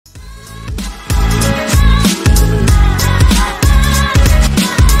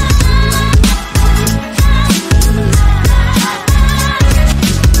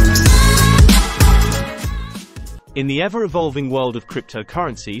In the ever-evolving world of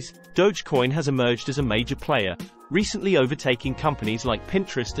cryptocurrencies, Dogecoin has emerged as a major player, recently overtaking companies like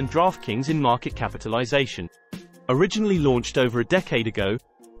Pinterest and DraftKings in market capitalization. Originally launched over a decade ago,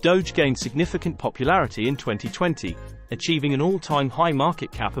 Doge gained significant popularity in 2020, achieving an all-time high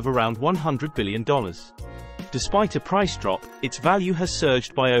market cap of around $100 billion. Despite a price drop, its value has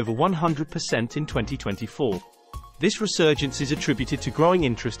surged by over 100% in 2024. This resurgence is attributed to growing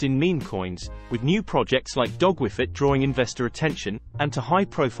interest in meme coins, with new projects like Dogecoin drawing investor attention, and to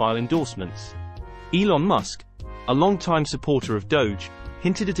high-profile endorsements. Elon Musk, a longtime supporter of Doge,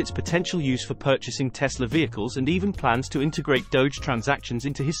 hinted at its potential use for purchasing Tesla vehicles and even plans to integrate Doge transactions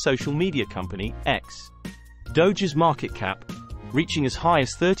into his social media company, X. Doge's market cap, reaching as high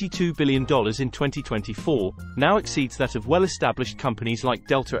as $32 billion in 2024, now exceeds that of well-established companies like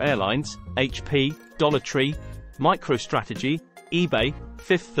Delta Airlines, HP, Dollar Tree, MicroStrategy, eBay,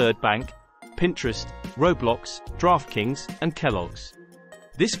 Fifth Third Bank, Pinterest, Roblox, DraftKings, and Kellogg's.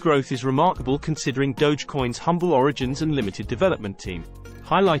 This growth is remarkable considering Dogecoin's humble origins and limited development team,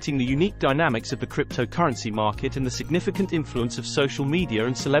 highlighting the unique dynamics of the cryptocurrency market and the significant influence of social media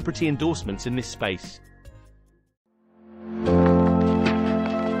and celebrity endorsements in this space.